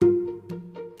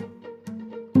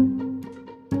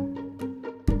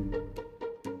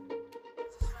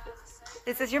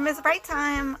This is your Miss Right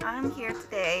Time. I'm here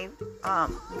today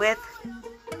with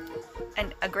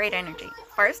a great energy.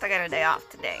 First, I got a day off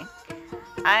today.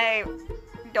 I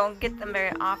don't get them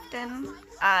very often.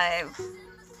 I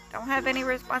don't have any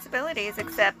responsibilities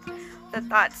except the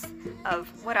thoughts of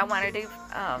what I want to do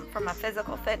for my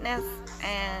physical fitness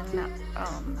and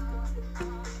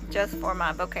just for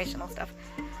my vocational stuff.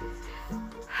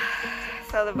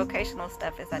 So the vocational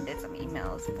stuff is I did some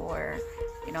emails for,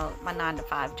 my 9 to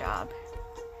 5 job.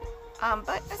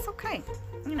 But it's okay.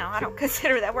 I don't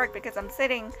consider that work because I'm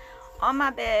sitting on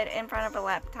my bed in front of a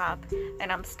laptop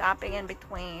and I'm stopping in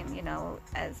between,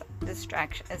 as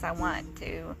distraction as I want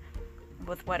to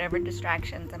with whatever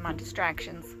distractions and my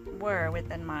distractions were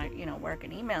within my, work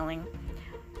and emailing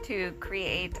to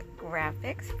create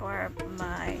graphics for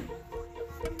my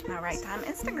Right Time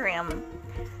Instagram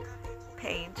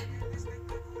page.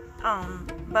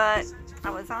 But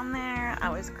I was on there, I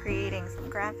was creating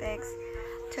some graphics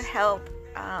to help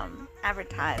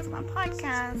advertise my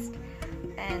podcast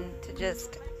and to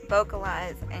just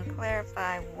vocalize and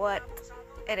clarify what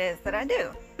it is that I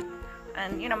do.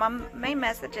 And my main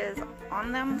messages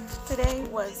on them today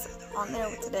was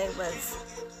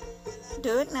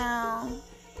do it now,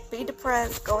 be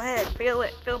depressed, go ahead, feel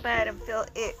it, feel bad and feel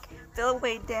ick, feel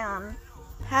weighed down,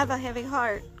 have a heavy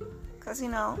heart, because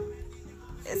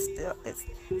it's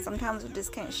sometimes we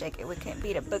just can't shake it, we can't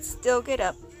beat it, but still get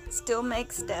up, still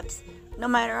make steps, no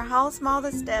matter how small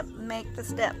the step, make the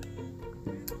step.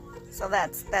 So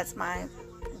that's my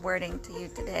wording to you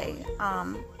today.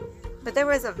 But there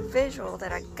was a visual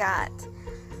that I got,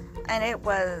 and it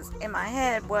was in my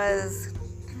head was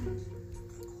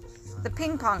the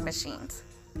ping pong machines.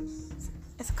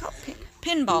 It's called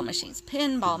pinball machines.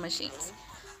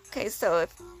 Okay, so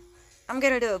if I'm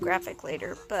gonna do a graphic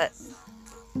later, but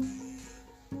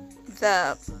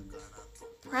the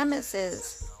premise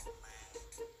is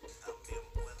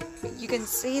you can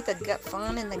see the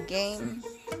fun in the game.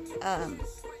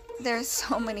 There's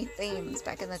so many themes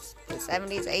back in the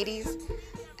 70s, 80s,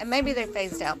 and maybe they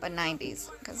phased out by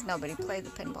 90s because nobody played the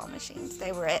pinball machines.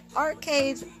 They were at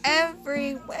arcades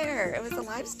everywhere. It was a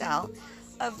lifestyle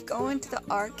of going to the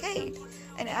arcade.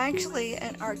 And actually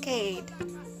an arcade,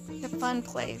 the fun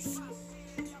place,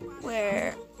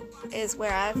 where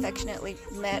I affectionately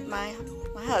met my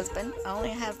husband. I only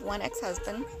have one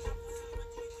ex-husband.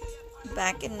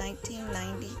 Back in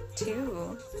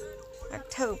 1992,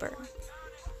 October.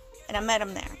 And I met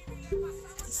him there.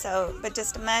 So, but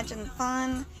just imagine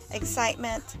fun,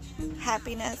 excitement,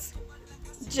 happiness,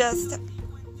 just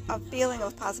a feeling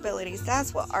of possibilities.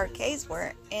 That's what arcades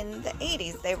were in the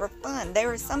 80s. They were fun. They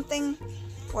were something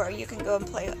where you can go and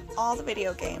play all the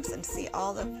video games and see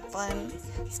all the fun,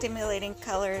 stimulating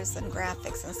colors and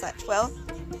graphics and such. Well,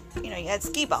 you had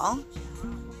skee ball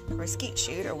or skeet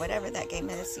shoot or whatever that game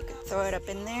is. You could throw it up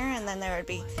in there, and then there would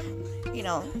be,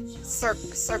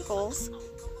 circles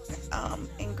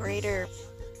in greater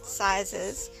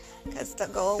sizes, because the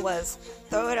goal was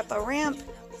throw it up a ramp,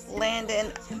 land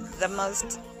in the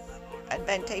most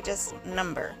advantageous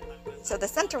number. So the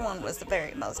center one was the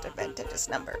very most advantageous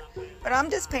number. But I'm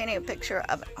just painting a picture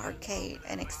of an arcade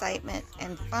and excitement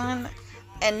and fun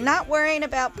and not worrying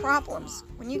about problems.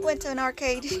 When you went to an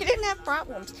arcade, you didn't have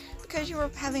problems because you were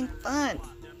having fun.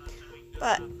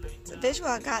 But the visual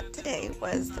I got today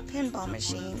was the pinball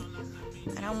machine.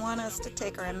 And I want us to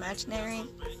take our imaginary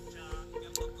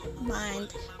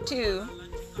mind to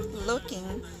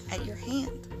looking at your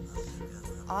hand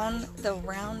on the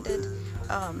rounded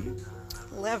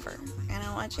lever. And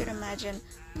I want you to imagine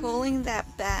pulling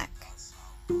that back.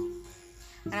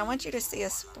 And I want you to see a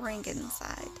spring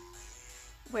inside,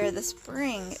 where the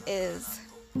spring is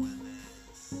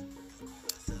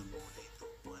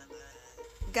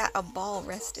got a ball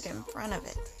rested in front of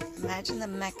it. Imagine the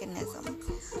mechanism.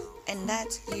 And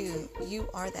that's you. You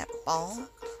are that ball.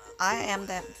 I am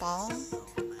that ball.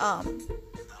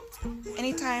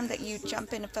 Anytime that you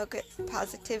jump into focus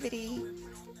positivity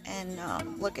and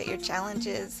look at your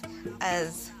challenges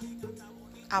as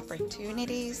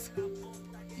opportunities,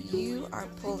 you are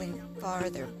pulling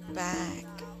farther back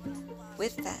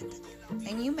with that.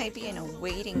 And you may be in a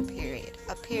waiting period,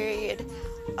 a period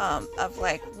of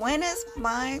like, when is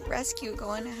my rescue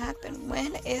going to happen?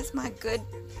 When is my good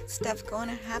stuff going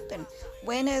to happen?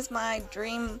 When is my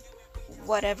dream,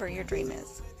 whatever your dream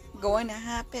is, going to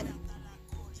happen?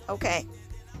 Okay.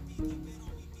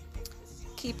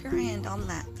 Keep your hand on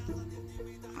that.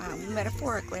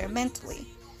 Metaphorically or mentally.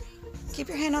 Keep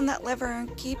your hand on that lever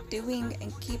and keep doing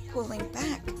and keep pulling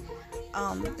back.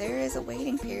 There is a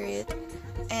waiting period,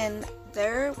 and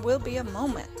there will be a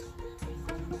moment.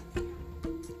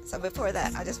 So before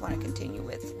that, I just want to continue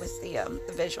with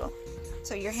the visual.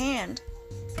 So your hand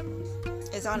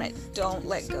is on it. Don't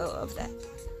let go of that.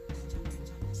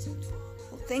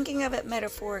 Thinking of it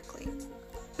metaphorically,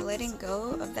 letting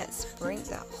go of that spring,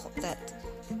 that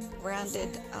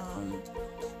rounded,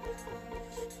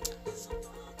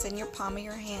 it's in your palm of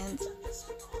your hands,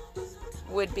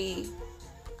 would be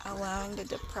allowing the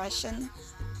depression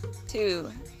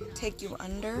to take you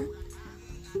under,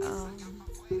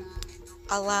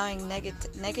 allowing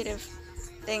negative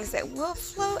things that will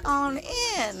float on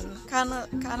in, kind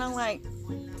of like,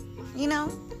 you know,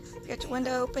 you got your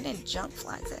window open and junk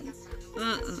flies in.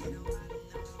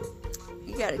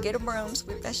 You gotta get a broom,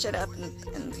 sweep that shit up,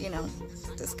 and you know,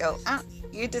 just go,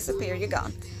 you disappear, you're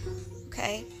gone.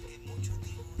 Okay?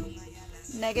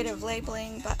 Negative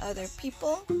labeling by other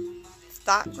people,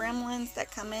 thought gremlins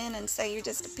that come in and say you're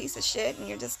just a piece of shit and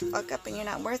you're just a fuck up and you're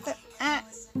not worth it.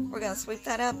 We're gonna sweep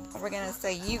that up, and we're gonna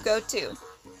say you go too.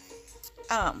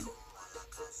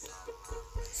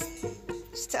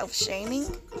 Self-shaming.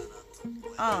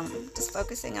 Just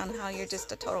focusing on how you're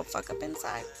just a total fuck up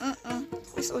inside.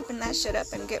 We're sweeping that shit up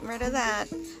and getting rid of that.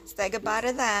 Say goodbye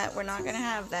to that. We're not gonna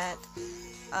have that.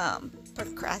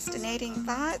 Procrastinating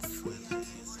thoughts.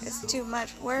 It's too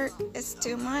much work. It's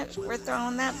too much. We're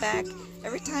throwing that back.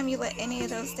 Every time you let any of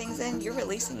those things in, you're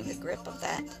releasing the grip of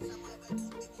that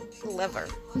lever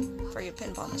for your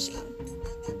pinball machine.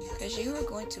 Because you are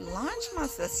going to launch, my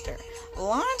sister.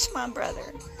 Launch, my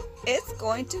brother. It's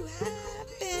going to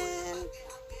happen.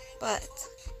 But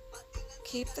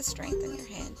keep the strength in your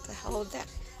hand to hold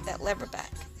that lever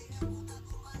back.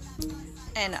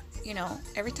 And, you know,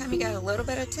 every time you got a little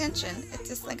bit of tension,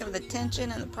 just think of the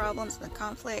tension and the problems and the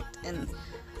conflict and,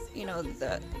 you know,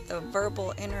 the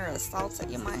verbal inner assaults that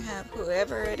you might have,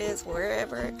 whoever it is,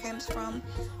 wherever it comes from.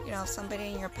 You know, somebody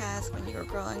in your past when you were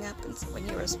growing up and when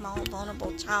you were a small,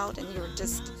 vulnerable child and you were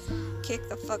just kicked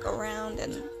the fuck around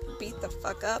and beat the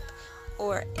fuck up,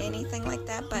 or anything like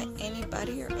that by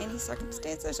anybody or any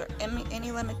circumstances or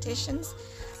any limitations,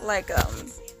 like a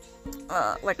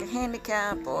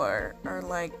handicap or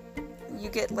like you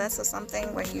get less of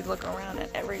something when you look around and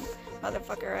every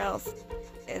motherfucker else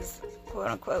is quote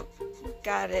unquote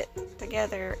got it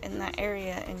together in that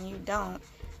area and you don't.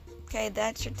 Okay,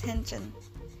 that's your tension.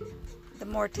 The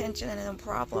more tension and the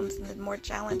problems and the more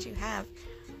challenge you have,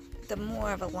 the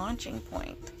more of a launching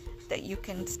point that you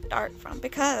can start from,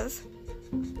 because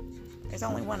there's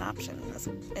only one option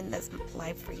in this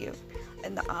life for you,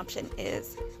 and the option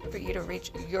is for you to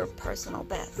reach your personal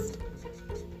best.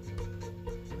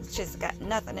 It's just got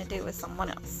nothing to do with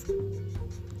someone else.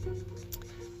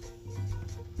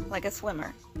 Like a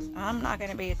swimmer. I'm not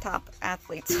going to be a top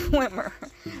athlete swimmer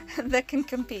that can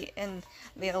compete in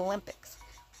the Olympics.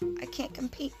 I can't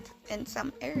compete in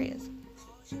some areas.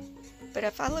 But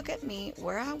if I look at me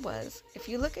where I was, if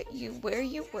you look at you where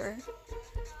you were,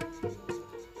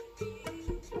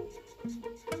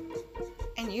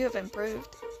 and you have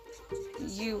improved,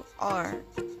 you are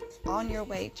on your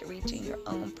way to reaching your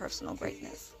own personal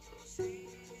greatness.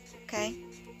 Okay?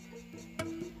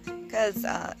 Because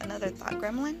another thought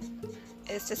gremlin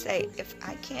is to say, if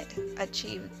I can't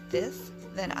achieve this,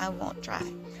 then I won't try.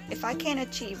 If I can't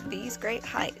achieve these great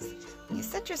heights, you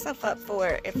set yourself up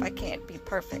for if I can't be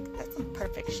perfect. That's some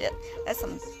perfect shit. That's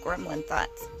some gremlin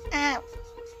thoughts.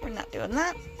 We're not doing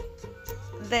that.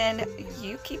 Then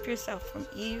you keep yourself from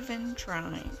even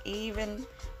trying, even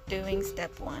doing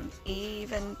step one,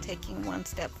 even taking one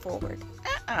step forward.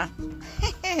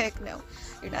 Heck no.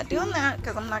 You're not doing that,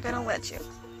 because I'm not gonna let you.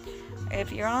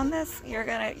 If you're on this, you're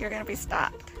gonna be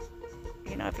stopped.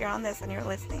 You know, if you're on this and you're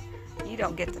listening, you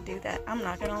don't get to do that. I'm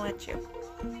not gonna let you.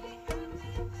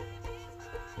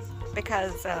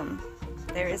 Because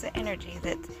there is an energy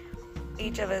that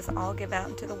each of us all give out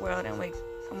into the world, and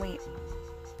we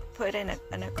put in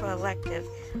a collective.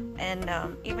 And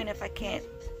even if I can't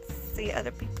see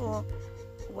other people,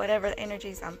 whatever the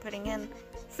energies I'm putting in,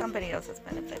 somebody else is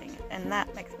benefiting it, and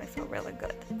that makes me feel really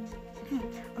good.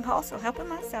 I'm also helping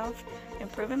myself,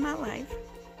 improving my life,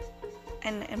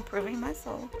 and improving my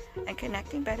soul, and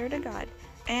connecting better to God,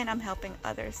 and I'm helping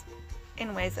others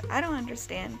in ways that I don't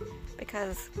understand,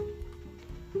 because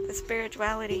the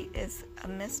spirituality is a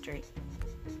mystery.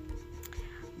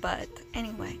 But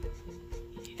anyway,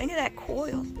 think of that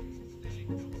coil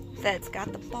that's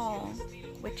got the ball,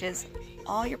 which is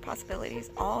all your possibilities,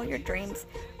 all your dreams,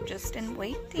 just in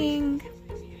waiting.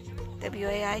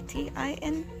 WAITING.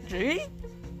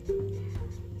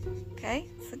 Okay,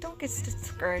 so don't get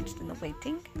discouraged in the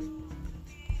waiting.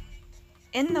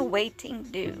 In the waiting,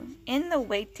 do. In the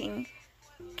waiting,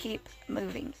 keep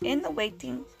moving. In the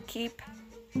waiting, keep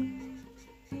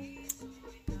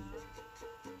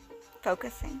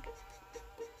focusing.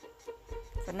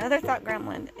 So another thought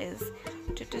gremlin is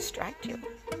to distract you.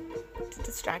 To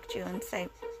distract you and say,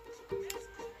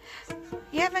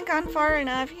 you haven't gone far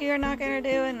enough. You're not going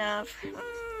to do enough.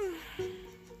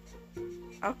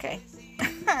 Okay.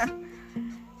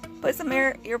 Put some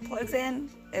earplugs in.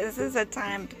 This is a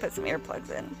time to put some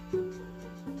earplugs in.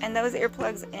 And those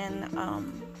earplugs in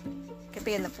could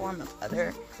be in the form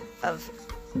of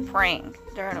praying,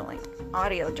 journaling,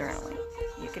 audio journaling.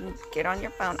 You can get on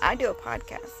your phone. I do a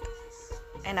podcast,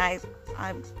 and I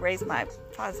raise my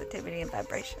positivity and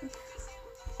vibration.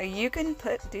 You can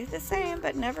do the same,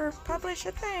 but never publish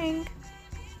a thing.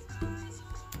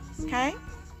 Okay?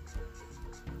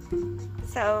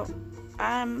 So,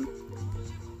 I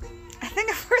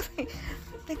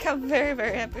think I'm very,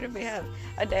 very happy to have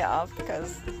a day off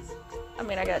because,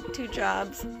 I got 2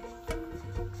 jobs,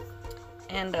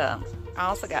 and I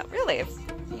also got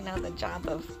the job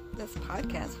of this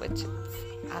podcast, which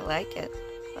I like it.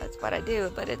 That's what I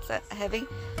do, but it's a heavy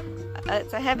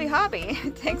hobby.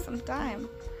 It takes some time,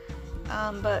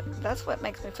 but that's what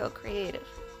makes me feel creative.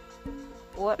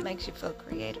 What makes you feel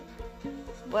creative?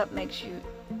 What makes you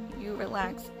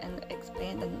relax and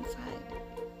expand inside?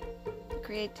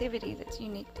 Creativity that's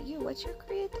unique to you. What's your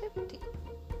creativity?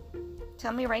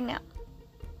 Tell me right now.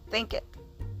 Think it.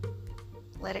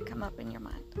 Let it come up in your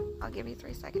mind. I'll give you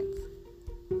 3 seconds.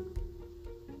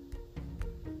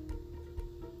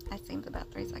 That seems about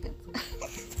 3 seconds.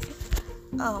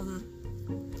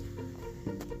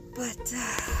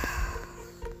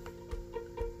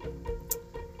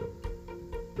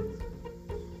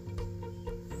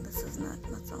 This is not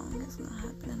my song. It's not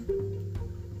happening.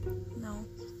 No.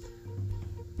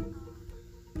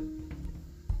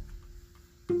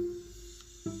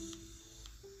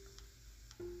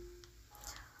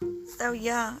 So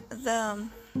yeah,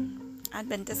 I'd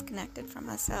been disconnected from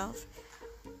myself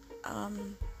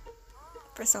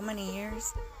for so many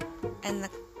years, and the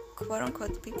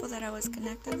quote-unquote people that I was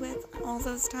connected with all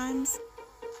those times,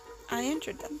 I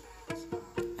injured them.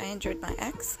 I injured my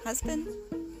ex-husband.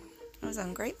 I was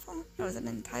ungrateful. I was an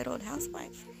entitled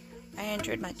housewife. I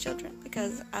injured my children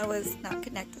because I was not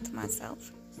connected to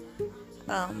myself.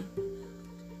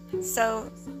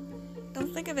 So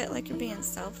don't think of it like you're being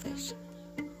selfish.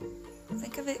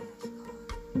 Think of it,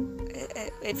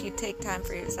 if you take time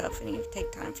for yourself and you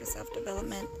take time for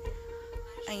self-development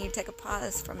and you take a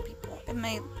pause from people, it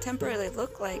may temporarily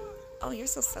look like, oh, you're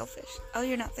so selfish. Oh,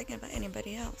 you're not thinking about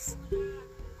anybody else.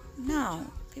 No.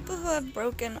 People who have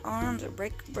broken arms or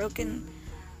broken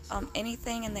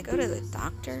anything, and they go to the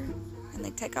doctor and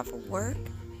they take off of work,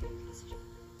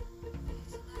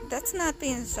 that's not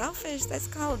being selfish. That's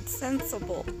called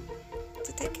sensible.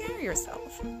 To take care of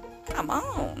yourself. Come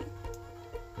on.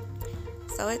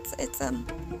 So it's a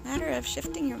matter of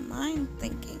shifting your mind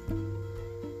thinking.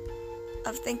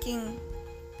 Of thinking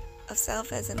of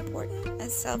self as important,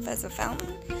 as self as a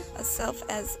fountain, a self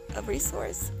as a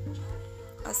resource,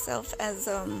 a self as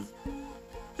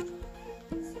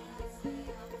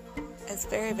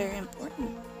very, very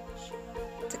important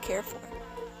to care for.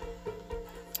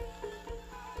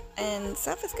 And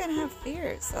self is going to have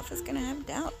fear. Self is going to have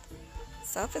doubt.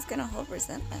 Self is going to hold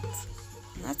resentments.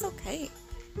 And that's okay.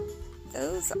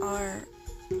 Those are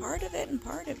part of it and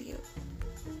part of you.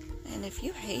 And if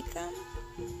you hate them,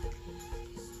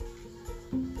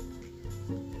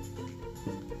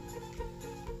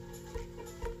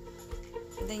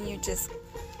 then you're just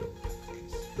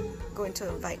going to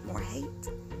invite more hate.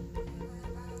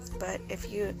 But if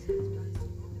you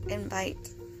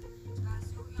invite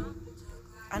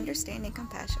understanding,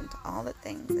 compassion to all the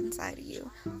things inside of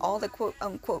you, all the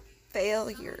quote-unquote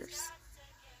failures,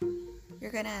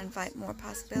 you're going to invite more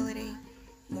possibility,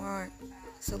 more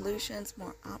solutions,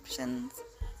 more options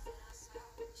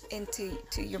into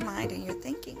your mind and your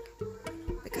thinking.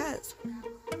 Because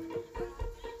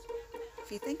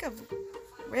if you think of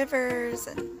rivers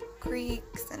and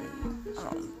creeks and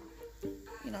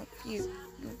if you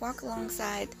walk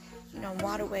alongside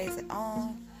waterways at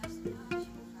all,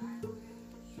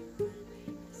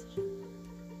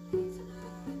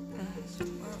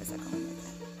 where was I going with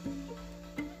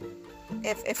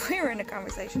that? If we were in a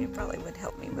conversation, you probably would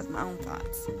help me with my own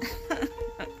thoughts.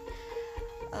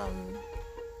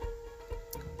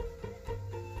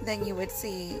 Then you would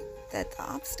see that the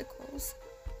obstacles,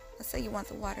 let's say you want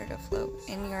the water to flow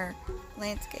in your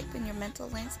landscape, in your mental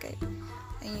landscape,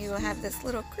 and you have this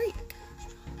little creek.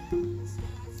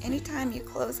 Anytime you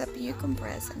close up and you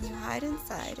compress and you hide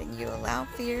inside and you allow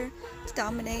fear to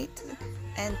dominate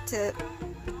and to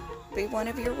be one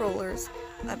of your rulers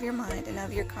of your mind and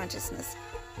of your consciousness,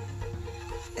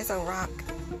 as a rock,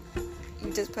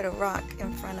 you just put a rock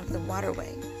in front of the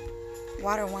waterway.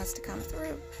 Water wants to come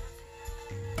through,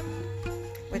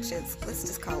 which is, let's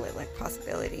just call it like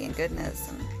possibility and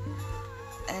goodness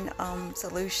and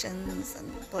solutions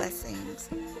and blessings.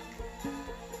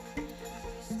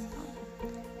 So,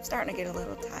 I'm starting to get a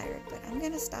little tired, but I'm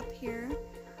going to stop here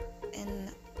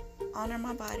and honor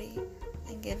my body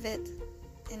and give it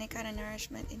any kind of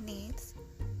nourishment it needs,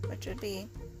 which would be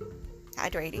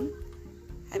hydrating,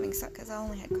 having some, because I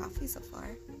only had coffee so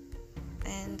far,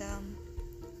 and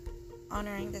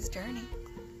honoring this journey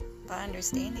by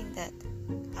understanding that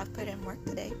I've put in work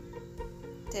today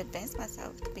to advance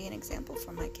myself, to be an example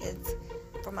for my kids,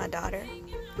 for my daughter,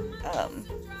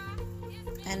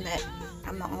 and that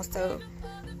I'm also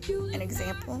an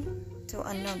example to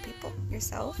unknown people,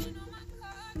 yourself.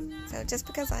 So just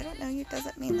because I don't know you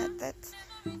doesn't mean that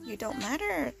you don't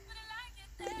matter.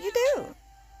 You do,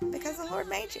 because the Lord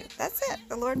made you. That's it.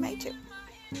 The Lord made you.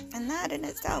 And that in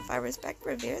itself, I respect,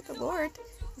 revere the Lord,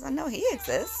 because I know He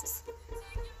exists.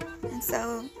 And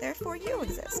so, therefore, you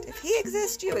exist. If He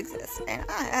exists, you exist. And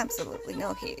I absolutely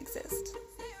know He exists.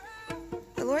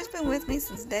 The Lord's been with me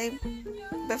since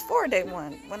before day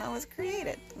one, when I was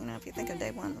created. You know, if you think of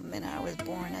day one, the minute I was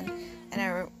born and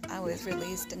I was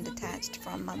released and detached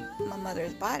from my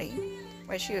mother's body,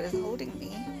 where she was holding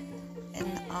me, and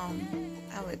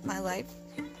my life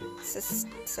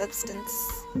substance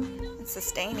and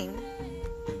sustaining,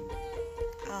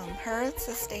 her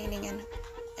sustaining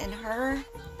and her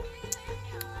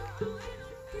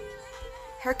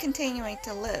continuing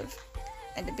to live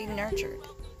and to be nurtured.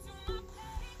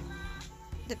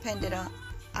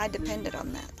 I depended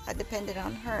on that. I depended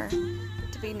on her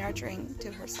to be nurturing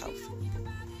to herself.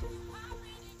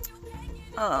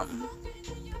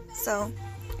 So,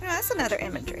 you know, that's another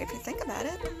imagery if you think about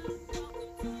it.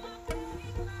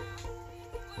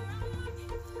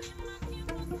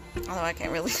 Although I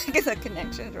can't really think of the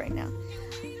connections right now,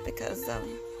 because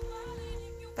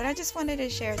but I just wanted to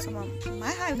share some of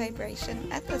my high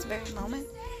vibration at this very moment,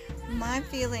 my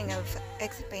feeling of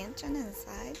expansion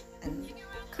inside and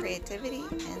creativity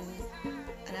and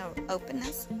an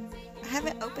openness. I have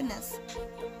an openness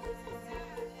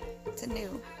to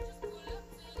new,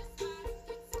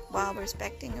 while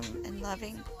respecting and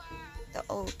loving the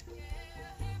old,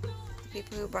 the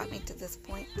people who brought me to this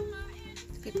point,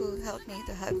 the people who helped me,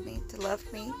 to hug me, to love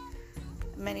me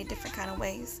in many different kind of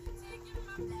ways.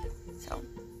 So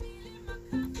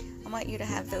I want you to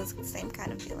have those same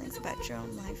kind of feelings about your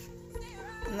own life.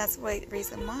 And that's the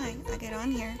reason why I get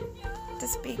on here to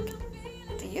speak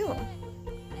to you,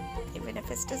 even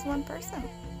if it's just one person.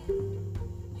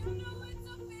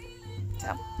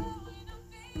 So,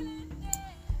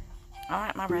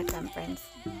 alright, my ragtime friends,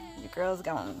 your girl's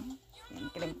gone.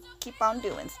 I'm gonna keep on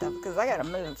doing stuff because I got a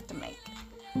move to make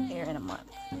here in a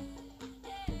month.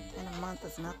 And a month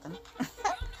is nothing.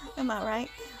 Am I right?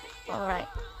 Alright.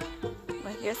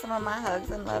 Well, here's some of my hugs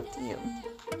and love to you.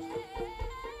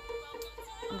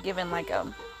 I'm giving like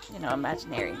a,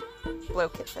 imaginary blow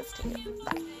kisses to you.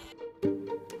 Bye.